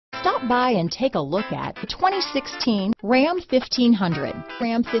Stop by and take a look at the 2016 Ram 1500.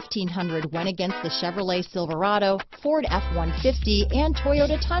 Ram 1500 went against the Chevrolet Silverado, Ford F-150, and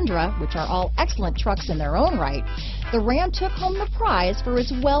Toyota Tundra, which are all excellent trucks in their own right. The Ram took home the prize for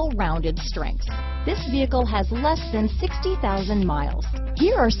its well-rounded strengths. This vehicle has less than 60,000 miles.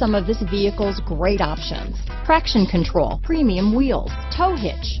 Here are some of this vehicle's great options: traction control, premium wheels, tow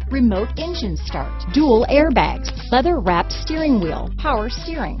hitch, remote engine start, dual airbags, leather-wrapped steering wheel, power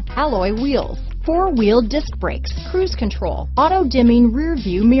steering, alloy wheels, four-wheel disc brakes, cruise control, auto-dimming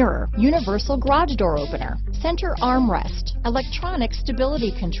rear-view mirror, universal garage door opener, center armrest, electronic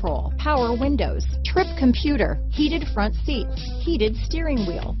stability control, power windows, trip computer, heated front seats, heated steering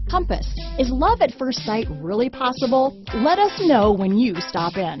wheel, compass. Is love at first sight really possible? Let us know when you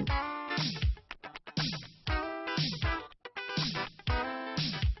stop in.